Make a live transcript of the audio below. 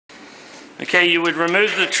Okay, you would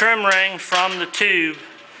remove the trim ring from the tube,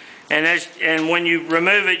 and when you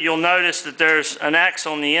remove it, you'll notice that there's an X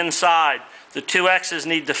on the inside. The two X's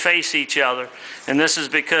need to face each other, and this is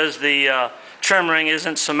because the trim ring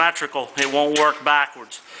isn't symmetrical. It won't work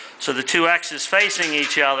backwards. So the two X's facing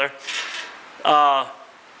each other,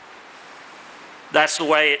 that's the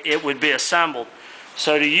way it would be assembled.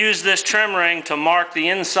 So to use this trim ring to mark the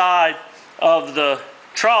inside of the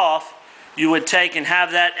trough, you would take and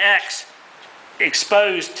have that X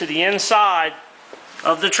exposed to the inside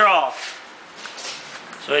of the trough.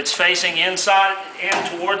 So it's facing inside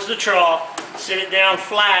and towards the trough. Sit it down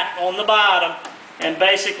flat on the bottom and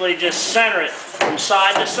basically just center it from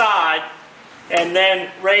side to side, and then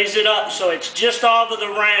raise it up so it's just off of the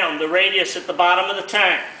round, the radius at the bottom of the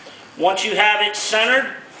tank. Once you have it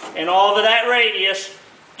centered and all of that radius,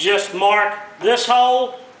 just mark this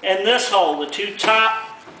hole and this hole, the two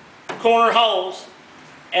top corner holes,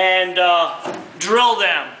 and drill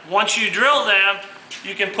them. Once you drill them,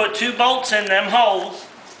 you can put 2 bolts in them holes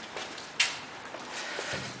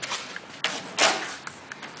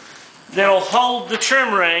that'll hold the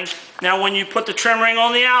trim ring. Now when you put the trim ring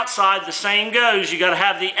on the outside, the same goes. You got to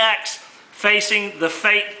have the X facing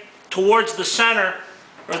towards the center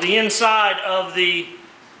or the inside of the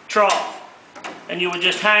trough. And you would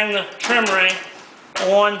just hang the trim ring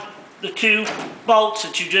on the 2 bolts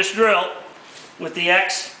that you just drilled with the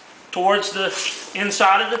X towards the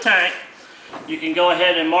inside of the tank. You can go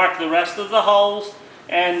ahead and mark the rest of the holes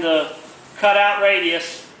and the cutout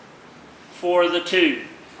radius for the tube.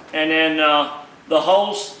 And then the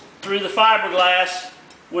holes through the fiberglass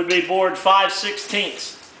would be bored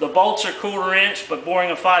 5/16. The bolts are 1/4 inch, but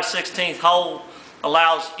boring a 5/16 hole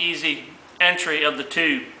allows easy entry of the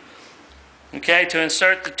tube. Okay, to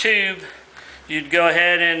insert the tube, you'd go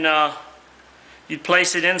ahead and you'd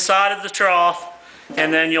place it inside of the trough,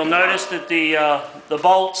 and then you'll notice that the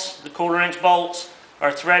bolts, the 1/4 inch bolts,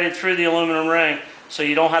 are threaded through the aluminum ring, so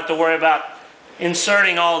you don't have to worry about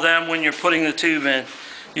inserting all of them when you're putting the tube in.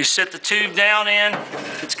 You sit the tube down in,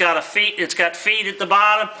 it's got feet at the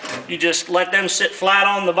bottom. You just let them sit flat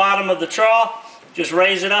on the bottom of the trough, just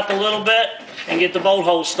raise it up a little bit and get the bolt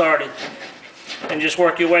holes started. And just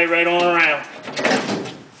work your way right on around.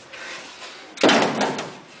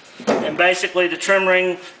 And basically the trim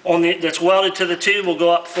ring that's welded to the tube will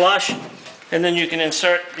go up flush, and then you can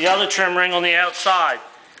insert the other trim ring on the outside,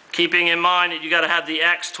 keeping in mind that you got to have the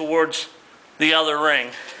X towards the other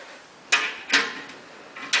ring.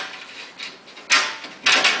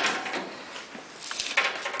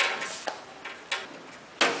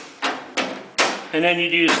 And then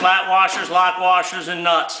you'd use flat washers, lock washers, and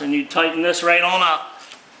nuts, and you'd tighten this right on up.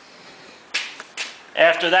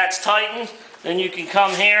 After that's tightened, then you can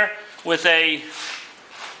come here with a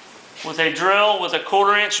drill, with a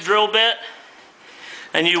 1/4 inch drill bit,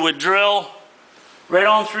 and you would drill right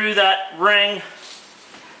on through that ring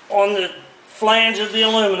on the flange of the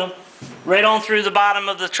aluminum, right on through the bottom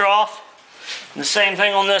of the trough. And the same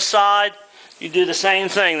thing on this side. You do the same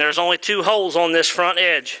thing. There's only 2 holes on this front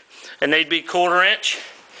edge, and they'd be 1/4 inch.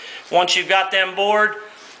 Once you've got them bored,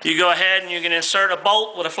 you go ahead and you can insert a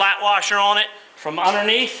bolt with a flat washer on it from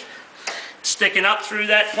underneath, sticking up through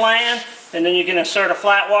that flange, and then you can insert a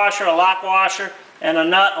flat washer, a lock washer, and a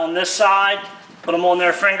nut on this side. Put them on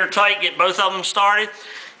there finger tight, get both of them started,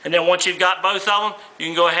 and then once you've got both of them, you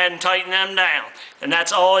can go ahead and tighten them down. And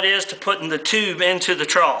that's all it is to putting the tube into the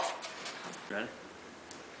trough. Ready?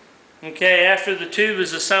 Okay, after the tube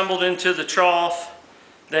is assembled into the trough,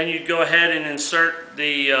 then you'd go ahead and insert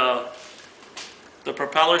the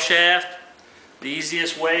propeller shaft. The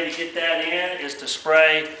easiest way to get that in is to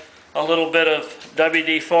spray a little bit of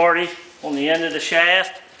WD-40 on the end of the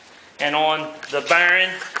shaft and on the bearing,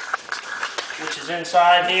 which is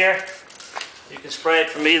inside here. You can spray it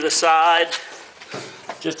from either side.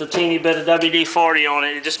 Just a teeny bit of WD-40 on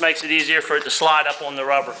it. It just makes it easier for it to slide up on the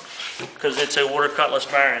rubber because it's a water cutless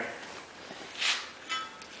bearing.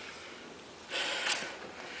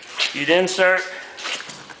 You'd insert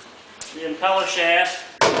the impeller shaft,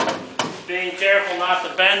 being careful not to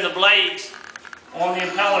bend the blades on the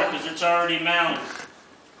impeller because it's already mounted.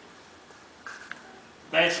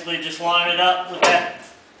 Basically just line it up with that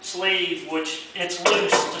sleeve, which it's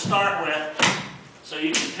loose to start with, so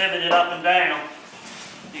you can pivot it up and down.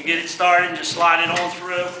 You get it started and just slide it on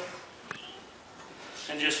through,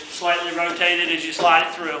 and just slightly rotate it as you slide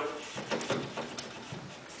it through.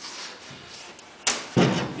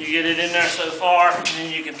 You get it in there so far, and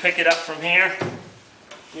then you can pick it up from here.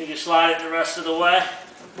 You can slide it the rest of the way.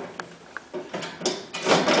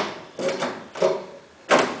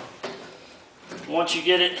 Once you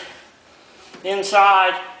get it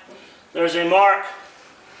inside, there's a mark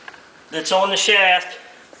that's on the shaft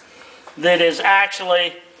that is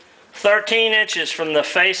actually 13 inches from the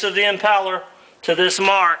face of the impeller to this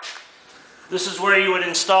mark. This is where you would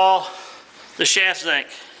install the shaft zinc.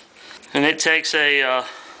 And it takes a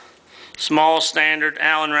small standard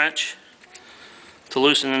Allen wrench to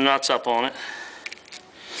loosen the nuts up on it.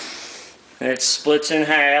 And it splits in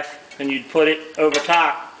half, and you'd put it over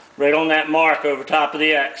top, right on that mark over top of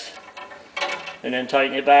the X, and then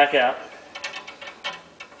tighten it back out.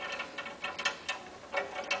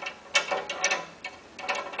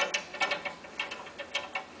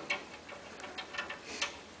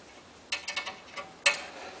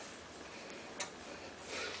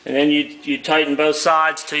 And then you tighten both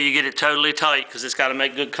sides till you get it totally tight, because it's got to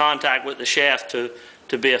make good contact with the shaft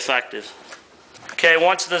to be effective. Okay,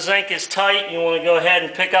 once the zinc is tight, you want to go ahead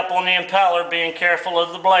and pick up on the impeller, being careful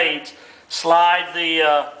of the blades. Slide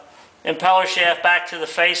the impeller shaft back to the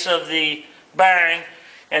face of the bearing,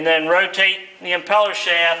 and then rotate the impeller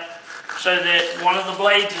shaft so that one of the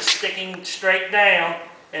blades is sticking straight down,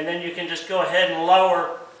 and then you can just go ahead and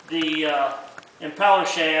lower the impeller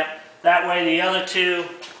shaft. That way the other two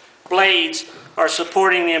blades are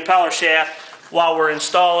supporting the impeller shaft while we're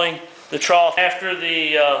installing the trough. After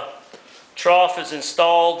the trough is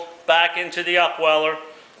installed back into the upweller,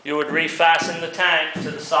 you would refasten the tank to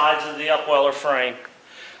the sides of the upweller frame.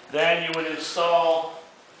 Then you would install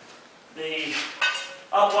the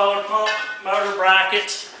upweller pump motor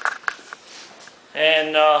brackets,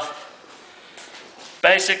 and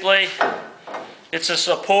basically it's a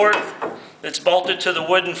support that's bolted to the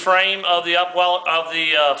wooden frame of the upweller of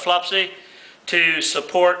the FLUPSY to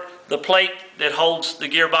support the plate that holds the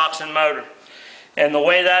gearbox and motor. And the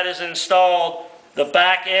way that is installed, the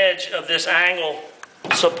back edge of this angle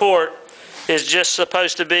support is just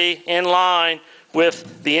supposed to be in line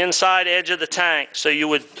with the inside edge of the tank. So you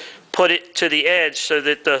would put it to the edge so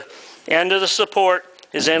that the end of the support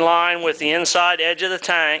is in line with the inside edge of the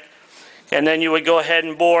tank, and then you would go ahead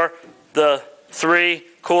and bore the 3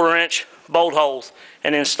 1/4-inch bolt holes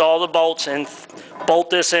and install the bolts and bolt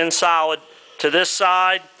this in solid to this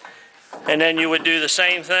side. And then you would do the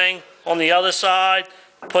same thing on the other side,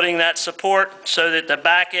 putting that support so that the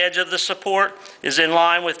back edge of the support is in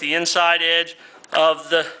line with the inside edge of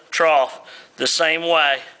the trough the same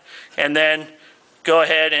way. And then go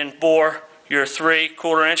ahead and bore your 3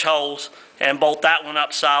 1/4-inch holes and bolt that one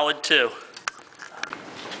up solid too.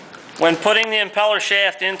 When putting the impeller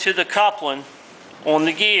shaft into the coupling on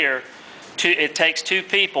the gear, it takes 2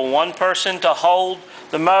 people, one person to hold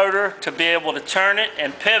the motor to be able to turn it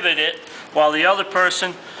and pivot it, while the other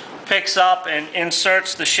person picks up and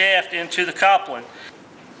inserts the shaft into the coupling.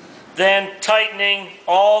 Then tightening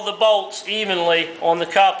all the bolts evenly on the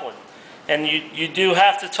coupling. And you do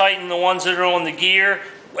have to tighten the ones that are on the gear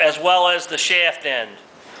as well as the shaft end,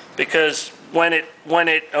 because when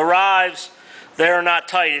it arrives, they're not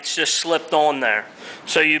tight, it's just slipped on there.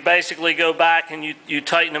 So you basically go back and you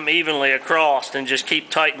tighten them evenly across and just keep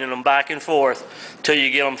tightening them back and forth till you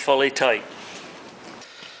get them fully tight.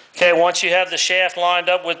 Okay, once you have the shaft lined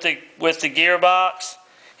up with the gearbox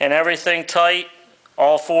and everything tight,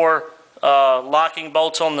 all 4 locking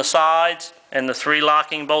bolts on the sides and the 3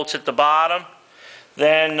 locking bolts at the bottom,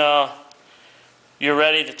 then you're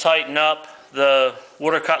ready to tighten up the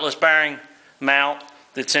water cutlass bearing mount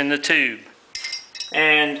that's in the tube.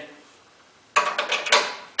 And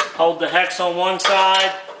hold the hex on one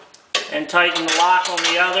side and tighten the lock on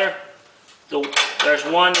the other. There's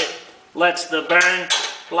one that lets the bearing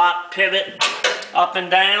block pivot up and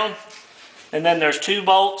down, and then there's 2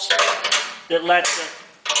 bolts that let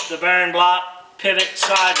the bearing block pivot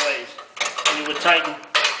sideways. And you would tighten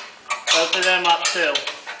both of them up too.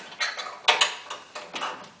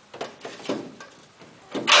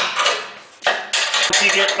 Once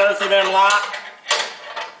you get both of them locked,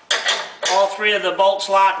 all 3 of the bolts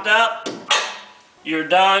locked up, you're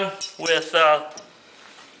done with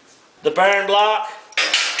the bearing block.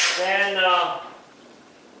 Then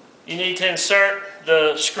you need to insert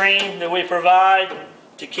the screen that we provide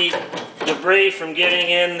to keep debris from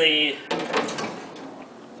getting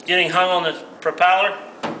hung on the propeller.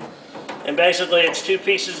 And basically it's 2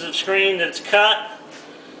 pieces of screen that's cut,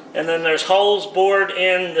 and then there's holes bored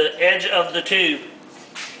in the edge of the tube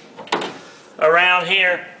around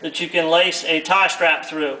here that you can lace a tie strap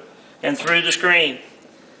through and through the screen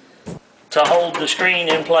to hold the screen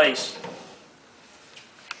in place.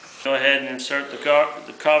 Go ahead and insert the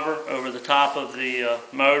cover over the top of the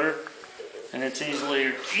motor, and it's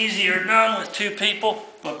easier done with 2 people,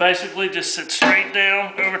 but basically just sit straight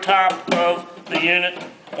down over top of the unit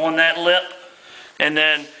on that lip, and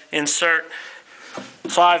then insert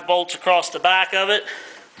 5 bolts across the back of it.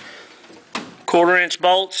 1/4-inch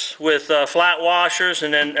bolts with flat washers,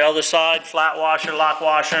 and then the other side, flat washer, lock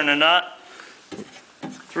washer, and a nut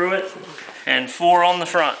through it, and 4 on the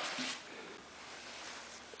front.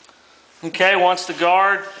 Okay, once the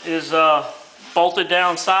guard is bolted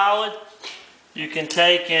down solid, you can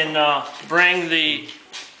take and bring the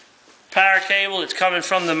power cable that's coming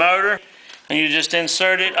from the motor, and you just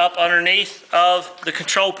insert it up underneath of the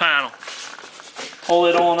control panel. Pull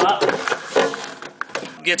it on up.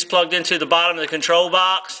 It gets plugged into the bottom of the control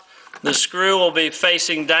box. The screw will be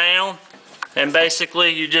facing down, and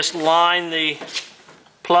basically you just line the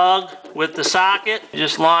plug with the socket. You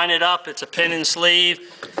just line it up. It's a pin and sleeve.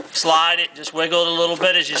 Slide it, just wiggle it a little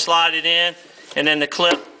bit as you slide it in, and then the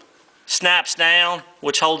clip snaps down,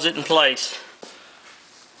 which holds it in place.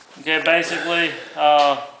 Okay, basically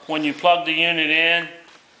when you plug the unit in,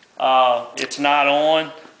 it's not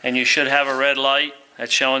on, and you should have a red light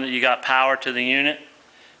that's showing that you got power to the unit.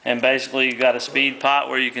 And basically you've got a speed pot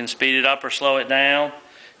where you can speed it up or slow it down,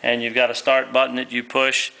 and you've got a start button that you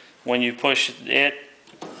push. When you push it,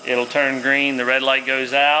 it'll turn green, the red light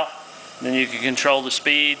goes out. Then you can control the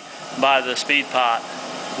speed by the speed pot,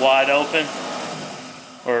 wide open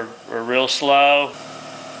or real slow.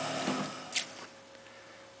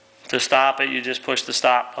 To stop it, you just push the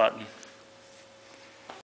stop button.